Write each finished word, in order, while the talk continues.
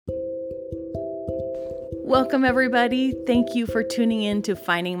Welcome, everybody. Thank you for tuning in to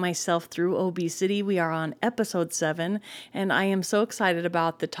Finding Myself Through Obesity. We are on episode 7, and I am so excited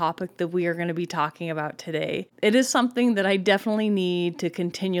about the topic that we are going to be talking about today. It is something that I definitely need to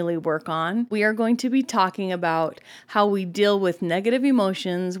continually work on. We are going to be talking about how we deal with negative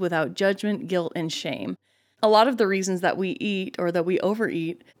emotions without judgment, guilt, and shame. A lot of the reasons that we eat or that we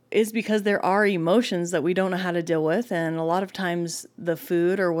overeat is because there are emotions that we don't know how to deal with, and a lot of times the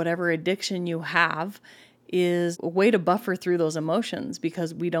food or whatever addiction you have is a way to buffer through those emotions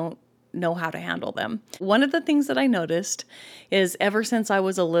because we don't know how to handle them. One of the things that I noticed is ever since I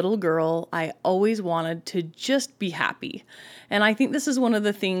was a little girl, I always wanted to just be happy. And I think this is one of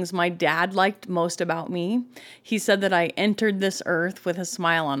the things my dad liked most about me. He said that I entered this earth with a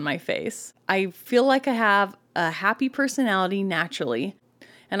smile on my face. I feel like I have a happy personality naturally.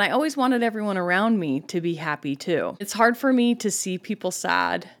 And I always wanted everyone around me to be happy too. It's hard for me to see people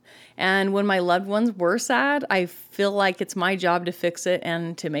sad. And when my loved ones were sad, I feel like it's my job to fix it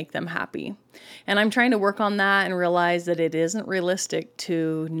and to make them happy. And I'm trying to work on that and realize that it isn't realistic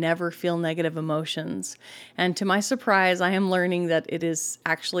to never feel negative emotions. And to my surprise, I am learning that it is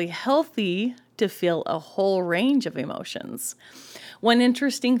actually healthy to feel a whole range of emotions. One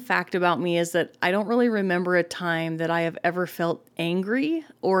interesting fact about me is that I don't really remember a time that I have ever felt angry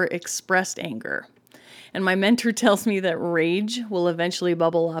or expressed anger. And my mentor tells me that rage will eventually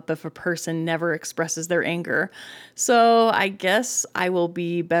bubble up if a person never expresses their anger. So I guess I will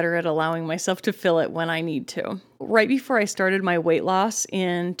be better at allowing myself to feel it when I need to. Right before I started my weight loss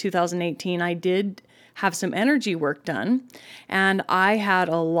in 2018, I did have some energy work done, and I had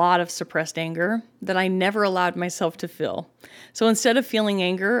a lot of suppressed anger that I never allowed myself to feel. So instead of feeling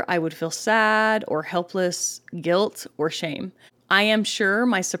anger, I would feel sad or helpless, guilt, or shame. I am sure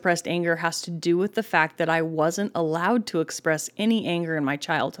my suppressed anger has to do with the fact that I wasn't allowed to express any anger in my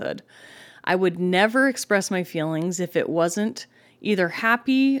childhood. I would never express my feelings if it wasn't either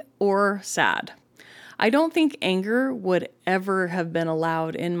happy or sad. I don't think anger would ever have been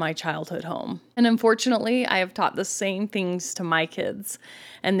allowed in my childhood home. And unfortunately, I have taught the same things to my kids.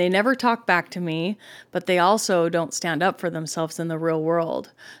 And they never talk back to me, but they also don't stand up for themselves in the real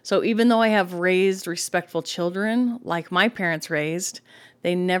world. So even though I have raised respectful children, like my parents raised,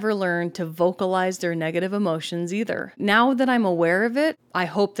 they never learned to vocalize their negative emotions either. Now that I'm aware of it, I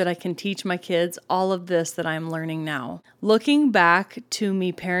hope that I can teach my kids all of this that I'm learning now. Looking back to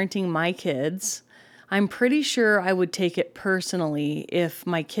me parenting my kids, I'm pretty sure I would take it personally if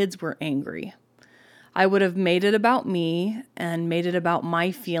my kids were angry. I would have made it about me and made it about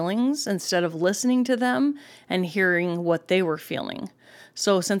my feelings instead of listening to them and hearing what they were feeling.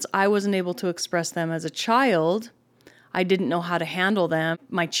 So since I wasn't able to express them as a child, I didn't know how to handle them.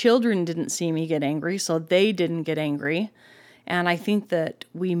 My children didn't see me get angry, so they didn't get angry. And I think that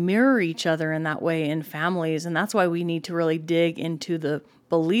we mirror each other in that way in families, and that's why we need to really dig into the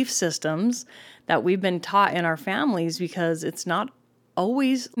belief systems that we've been taught in our families because it's not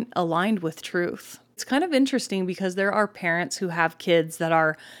always aligned with truth. It's kind of interesting because there are parents who have kids that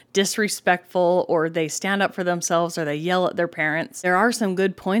are disrespectful or they stand up for themselves or they yell at their parents. There are some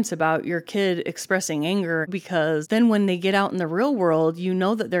good points about your kid expressing anger because then when they get out in the real world, you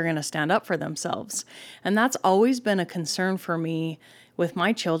know that they're going to stand up for themselves. And that's always been a concern for me with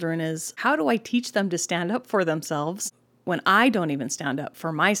my children is how do I teach them to stand up for themselves when I don't even stand up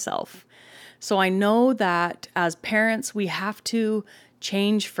for myself? So I know that as parents, we have to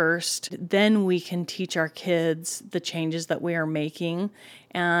change first, then we can teach our kids the changes that we are making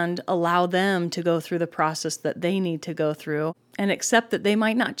and allow them to go through the process that they need to go through and accept that they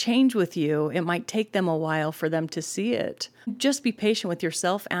might not change with you. It might take them a while for them to see it. Just be patient with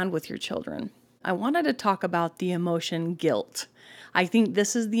yourself and with your children. I wanted to talk about the emotion guilt. I think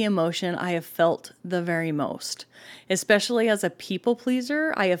this is the emotion I have felt the very most. Especially as a people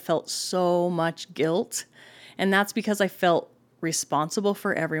pleaser, I have felt so much guilt, and that's because I felt responsible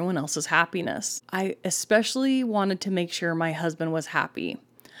for everyone else's happiness. I especially wanted to make sure my husband was happy.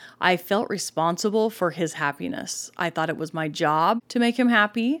 I felt responsible for his happiness. I thought it was my job to make him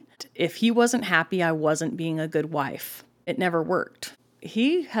happy. If he wasn't happy, I wasn't being a good wife. It never worked.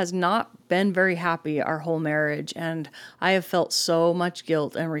 He has not been very happy our whole marriage, and I have felt so much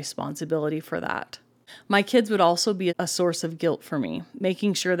guilt and responsibility for that. My kids would also be a source of guilt for me,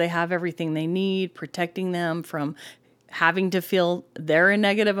 making sure they have everything they need, protecting them from having to feel their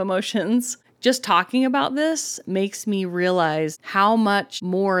negative emotions. Just talking about this makes me realize how much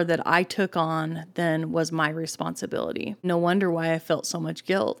more that I took on than was my responsibility. No wonder why I felt so much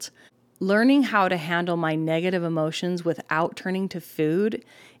guilt. Learning how to handle my negative emotions without turning to food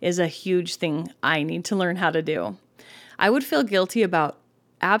is a huge thing I need to learn how to do. I would feel guilty about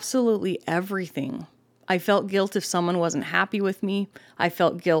absolutely everything. I felt guilt if someone wasn't happy with me. I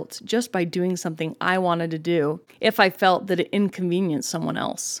felt guilt just by doing something I wanted to do if I felt that it inconvenienced someone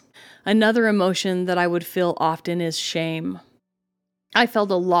else. Another emotion that I would feel often is shame. I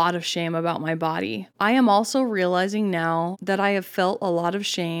felt a lot of shame about my body. I am also realizing now that I have felt a lot of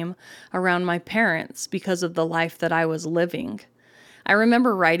shame around my parents because of the life that I was living. I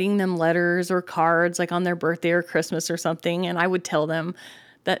remember writing them letters or cards like on their birthday or Christmas or something, and I would tell them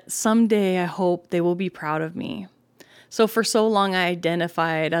that someday I hope they will be proud of me. So for so long, I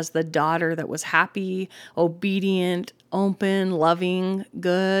identified as the daughter that was happy, obedient, open, loving,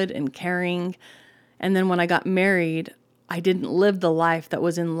 good, and caring. And then when I got married, I didn't live the life that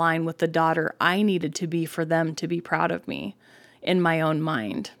was in line with the daughter I needed to be for them to be proud of me in my own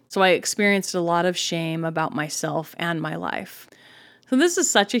mind. So I experienced a lot of shame about myself and my life. So this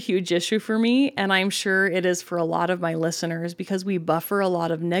is such a huge issue for me, and I'm sure it is for a lot of my listeners because we buffer a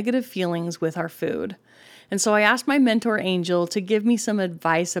lot of negative feelings with our food. And so I asked my mentor, Angel, to give me some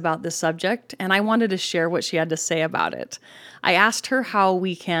advice about this subject, and I wanted to share what she had to say about it. I asked her how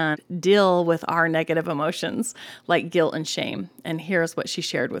we can deal with our negative emotions, like guilt and shame, and here's what she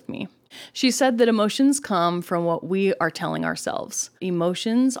shared with me. She said that emotions come from what we are telling ourselves.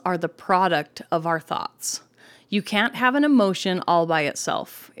 Emotions are the product of our thoughts. You can't have an emotion all by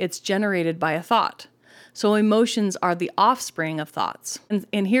itself. It's generated by a thought. So emotions are the offspring of thoughts.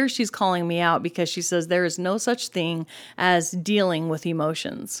 And here she's calling me out because she says there is no such thing as dealing with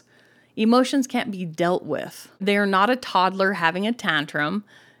emotions. Emotions can't be dealt with. They are not a toddler having a tantrum,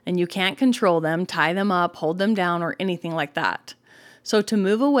 and you can't control them, tie them up, hold them down, or anything like that. So to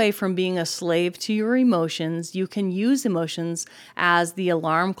move away from being a slave to your emotions, you can use emotions as the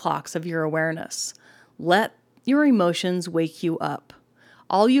alarm clocks of your awareness. Let your emotions wake you up.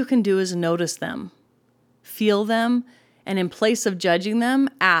 All you can do is notice them, feel them, and in place of judging them,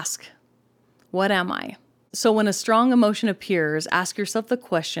 ask, what am I? So when a strong emotion appears, ask yourself the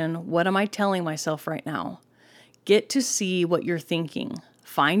question, what am I telling myself right now? Get to see what you're thinking.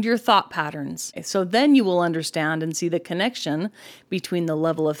 Find your thought patterns. So then you will understand and see the connection between the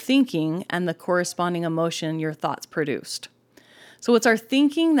level of thinking and the corresponding emotion your thoughts produced. So it's our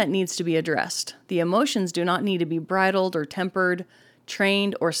thinking that needs to be addressed. The emotions do not need to be bridled or tempered,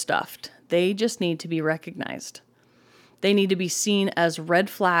 trained or stuffed. They just need to be recognized. They need to be seen as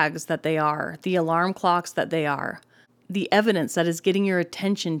red flags that they are, the alarm clocks that they are, the evidence that is getting your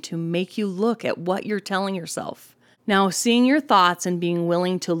attention to make you look at what you're telling yourself. Now, seeing your thoughts and being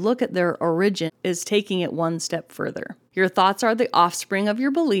willing to look at their origin is taking it one step further. Your thoughts are the offspring of your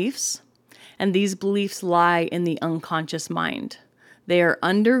beliefs, and these beliefs lie in the unconscious mind. They are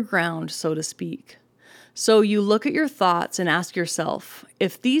underground, so to speak. So you look at your thoughts and ask yourself,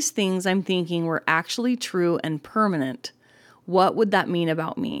 if these things I'm thinking were actually true and permanent, what would that mean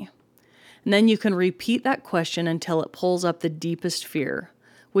about me? And then you can repeat that question until it pulls up the deepest fear,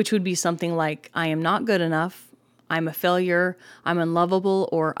 which would be something like, I am not good enough, I'm a failure, I'm unlovable,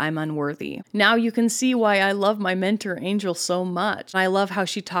 or I'm unworthy. Now you can see why I love my mentor, Angel, so much. I love how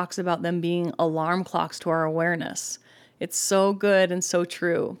she talks about them being alarm clocks to our awareness. It's so good and so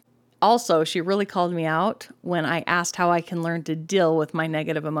true. Also, she really called me out when I asked how I can learn to deal with my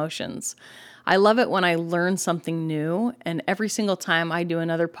negative emotions. I love it when I learn something new, and every single time I do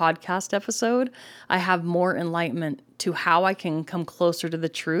another podcast episode, I have more enlightenment to how I can come closer to the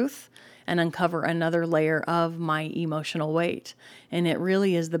truth and uncover another layer of my emotional weight. And it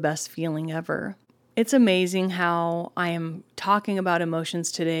really is the best feeling ever. It's amazing how I am talking about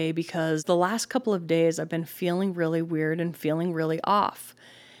emotions today because the last couple of days I've been feeling really weird and feeling really off.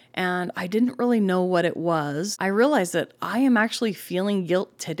 And I didn't really know what it was. I realized that I am actually feeling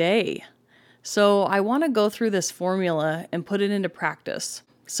guilt today. So I want to go through this formula and put it into practice.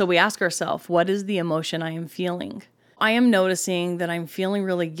 So we ask ourselves, what is the emotion I am feeling? I am noticing that I'm feeling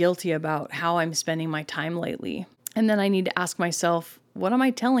really guilty about how I'm spending my time lately. And then I need to ask myself, what am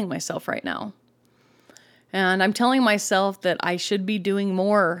I telling myself right now? And I'm telling myself that I should be doing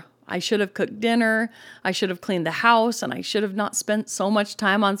more. I should have cooked dinner, I should have cleaned the house, and I should have not spent so much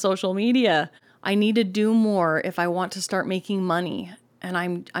time on social media. I need to do more if I want to start making money, and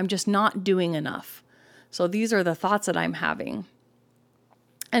I'm just not doing enough. So these are the thoughts that I'm having.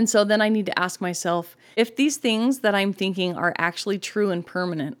 And so then I need to ask myself, if these things that I'm thinking are actually true and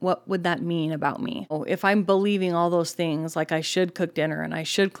permanent, what would that mean about me? If I'm believing all those things, like I should cook dinner and I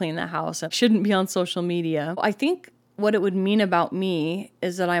should clean the house, and shouldn't be on social media, I think what it would mean about me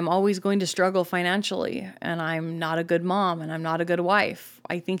is that I'm always going to struggle financially, and I'm not a good mom, and I'm not a good wife.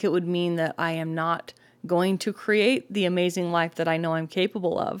 I think it would mean that I am not going to create the amazing life that I know I'm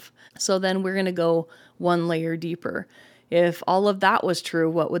capable of. So then we're going to go one layer deeper. If all of that was true,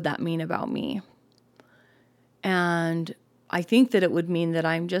 what would that mean about me? And I think that it would mean that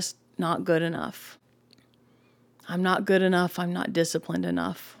I'm just not good enough. I'm not good enough. I'm not disciplined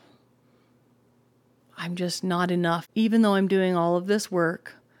enough. I'm just not enough. Even though I'm doing all of this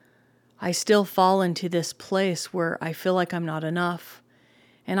work, I still fall into this place where I feel like I'm not enough.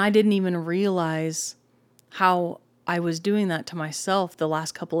 And I didn't even realize how I was doing that to myself the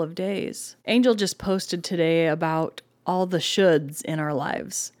last couple of days. Angel just posted today about all the shoulds in our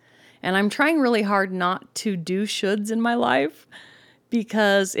lives. And I'm trying really hard not to do shoulds in my life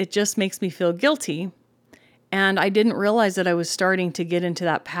because it just makes me feel guilty. And I didn't realize that I was starting to get into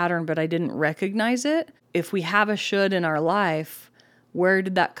that pattern, but I didn't recognize it. If we have a should in our life, where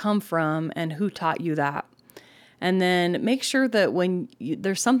did that come from and who taught you that? And then make sure that when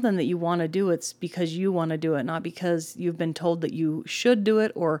there's something that you want to do, it's because you want to do it, not because you've been told that you should do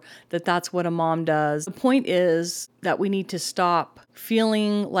it or that that's what a mom does. The point is that we need to stop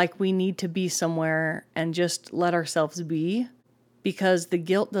feeling like we need to be somewhere and just let ourselves be, because the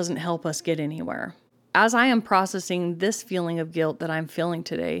guilt doesn't help us get anywhere. As I am processing this feeling of guilt that I'm feeling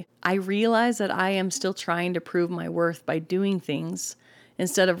today, I realize that I am still trying to prove my worth by doing things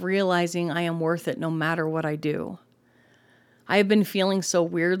instead of realizing I am worth it no matter what I do. I have been feeling so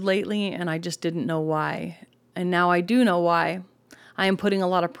weird lately, and I just didn't know why. And now I do know why. I am putting a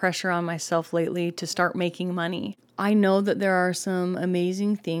lot of pressure on myself lately to start making money. I know that there are some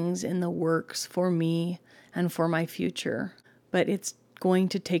amazing things in the works for me and for my future, but it's going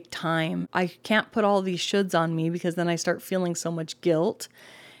to take time. I can't put all these shoulds on me because then I start feeling so much guilt.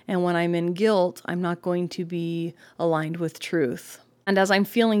 And when I'm in guilt, I'm not going to be aligned with truth. And as I'm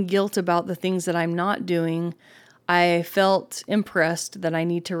feeling guilt about the things that I'm not doing, I felt impressed that I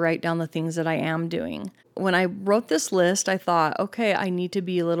need to write down the things that I am doing. When I wrote this list, I thought, okay, I need to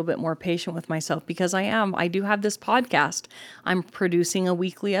be a little bit more patient with myself because I do have this podcast. I'm producing a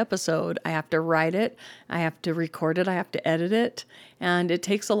weekly episode. I have to write it. I have to record it. I have to edit it. And it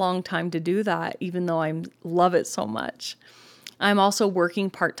takes a long time to do that, even though I love it so much. I'm also working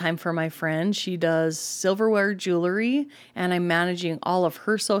part-time for my friend. She does silverware jewelry, and I'm managing all of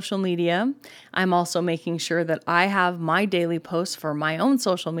her social media. I'm also making sure that I have my daily posts for my own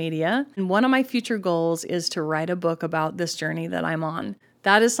social media. And one of my future goals is to write a book about this journey that I'm on.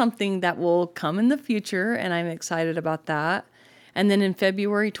 That is something that will come in the future, and I'm excited about that. And then in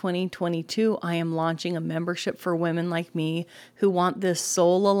February 2022, I am launching a membership for women like me who want this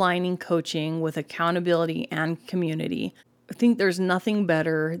soul-aligning coaching with accountability and community. I think there's nothing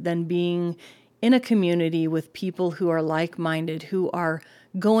better than being in a community with people who are like-minded, who are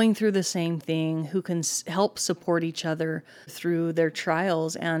going through the same thing, who can help support each other through their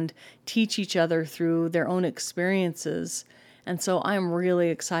trials and teach each other through their own experiences. And so I'm really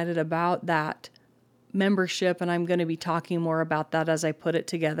excited about that membership, and I'm going to be talking more about that as I put it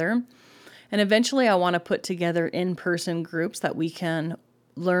together. And eventually I want to put together in-person groups that we can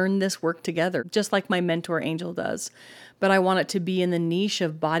learn this work together, just like my mentor Angel does. But I want it to be in the niche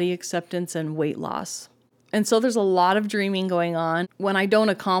of body acceptance and weight loss. And so there's a lot of dreaming going on. When I don't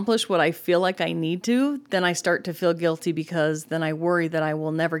accomplish what I feel like I need to, then I start to feel guilty because then I worry that I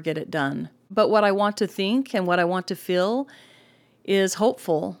will never get it done. But what I want to think and what I want to feel is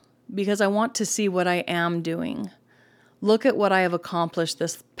hopeful, because I want to see what I am doing. Look at what I have accomplished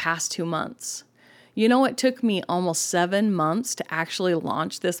this past 2 months. You know, it took me almost 7 months to actually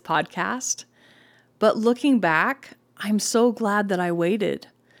launch this podcast. But looking back, I'm so glad that I waited,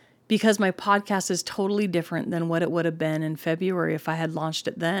 because my podcast is totally different than what it would have been in February if I had launched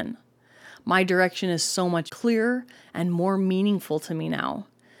it then. My direction is so much clearer and more meaningful to me now.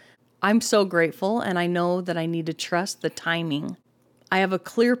 I'm so grateful, and I know that I need to trust the timing. I have a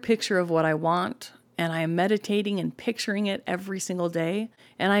clear picture of what I want, and I am meditating and picturing it every single day,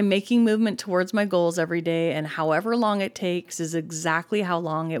 and I'm making movement towards my goals every day, and however long it takes is exactly how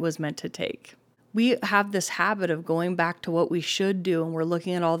long it was meant to take. We have this habit of going back to what we should do, and we're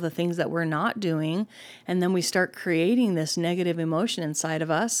looking at all the things that we're not doing, and then we start creating this negative emotion inside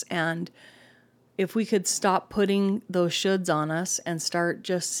of us. And if we could stop putting those shoulds on us and start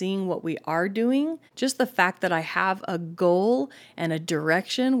just seeing what we are doing, just the fact that I have a goal and a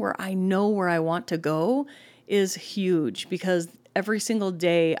direction where I know where I want to go is huge, because every single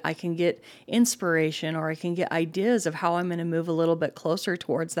day I can get inspiration, or I can get ideas of how I'm going to move a little bit closer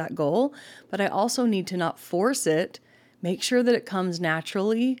towards that goal. But I also need to not force it, make sure that it comes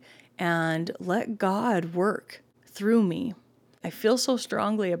naturally, and let God work through me. I feel so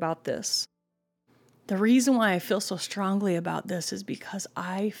strongly about this. The reason why I feel so strongly about this is because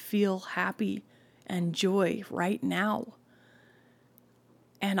I feel happy and joy right now.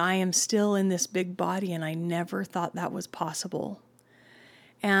 And I am still in this big body, and I never thought that was possible.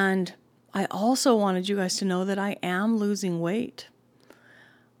 And I also wanted you guys to know that I am losing weight.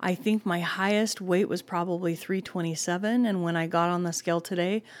 I think my highest weight was probably 327, and when I got on the scale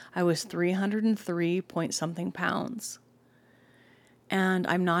today, I was 303 point something pounds. And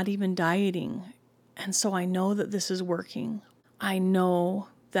I'm not even dieting. And so I know that this is working. I know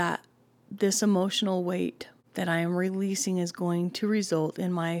that this emotional weight that I am releasing is going to result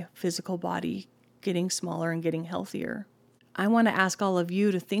in my physical body getting smaller and getting healthier. I want to ask all of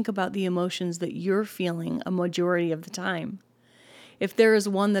you to think about the emotions that you're feeling a majority of the time. If there is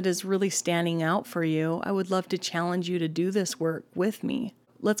one that is really standing out for you, I would love to challenge you to do this work with me.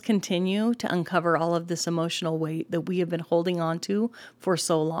 Let's continue to uncover all of this emotional weight that we have been holding on to for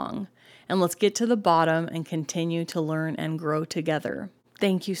so long. And let's get to the bottom and continue to learn and grow together.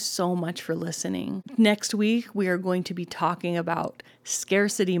 Thank you so much for listening. Next week, we are going to be talking about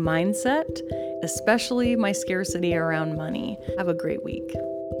scarcity mindset, especially my scarcity around money. Have a great week.